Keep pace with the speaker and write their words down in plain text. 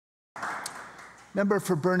Member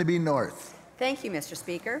for Burnaby North. Thank you, Mr.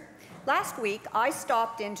 Speaker. Last week, I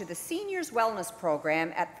stopped into the Seniors Wellness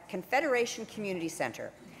Program at the Confederation Community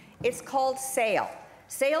Centre. It's called S.A.I.L.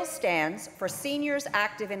 S.A.I.L stands for Seniors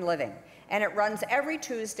Active in Living, and it runs every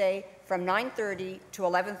Tuesday from 9:30 to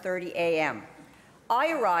 11:30 a.m.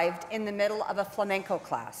 I arrived in the middle of a flamenco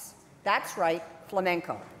class. That's right,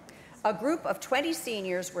 flamenco. A group of 20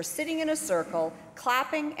 seniors were sitting in a circle,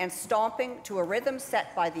 clapping and stomping to a rhythm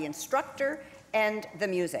set by the instructor and the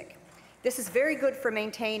music. This is very good for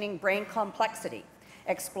maintaining brain complexity,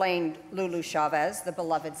 explained Lulu Chavez, the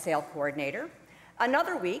beloved S.A.I.L coordinator.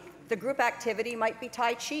 Another week, the group activity might be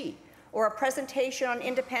Tai Chi or a presentation on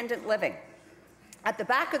independent living. At the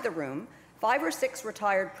back of the room, 5 or 6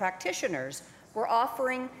 retired practitioners were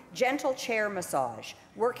offering gentle chair massage,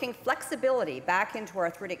 working flexibility back into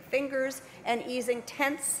arthritic fingers and easing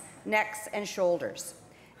tense necks and shoulders.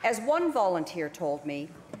 As one volunteer told me,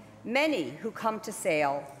 many who come to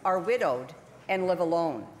S.A.I.L are widowed and live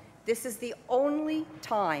alone. This is the only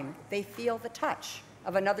time they feel the touch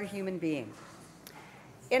of another human being.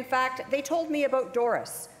 In fact, they told me about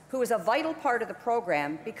Doris, who is a vital part of the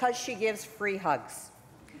program because she gives free hugs.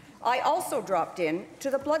 I also dropped in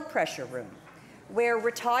to the blood pressure room, where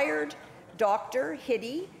retired Dr.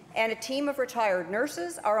 Hiddy and a team of retired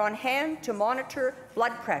nurses are on hand to monitor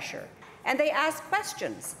blood pressure. And they ask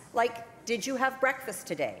questions like, did you have breakfast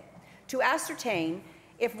today? To ascertain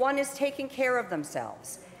if one is taking care of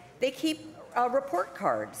themselves. They keep report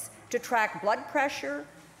cards to track blood pressure,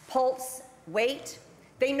 pulse, weight.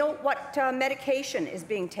 They note what medication is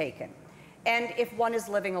being taken and if one is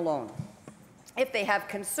living alone. If they have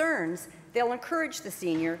concerns, they'll encourage the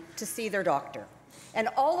senior to see their doctor. And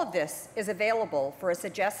all of this is available for a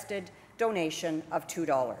suggested donation of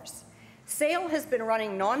 $2. S.A.I.L has been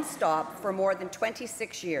running non-stop for more than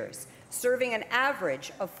 26 years, serving an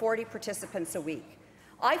average of 40 participants a week.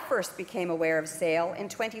 I first became aware of S.A.I.L in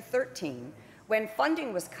 2013 when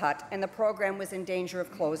funding was cut and the program was in danger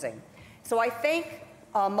of closing. So I thank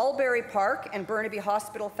Mulberry Park and Burnaby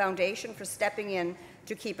Hospital Foundation for stepping in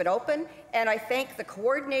to keep it open, and I thank the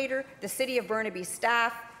coordinator, the City of Burnaby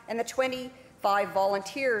staff, and the 25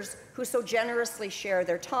 volunteers who so generously share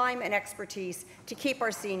their time and expertise to keep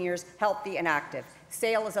our seniors healthy and active.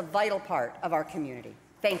 S.A.I.L is a vital part of our community.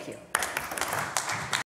 Thank you.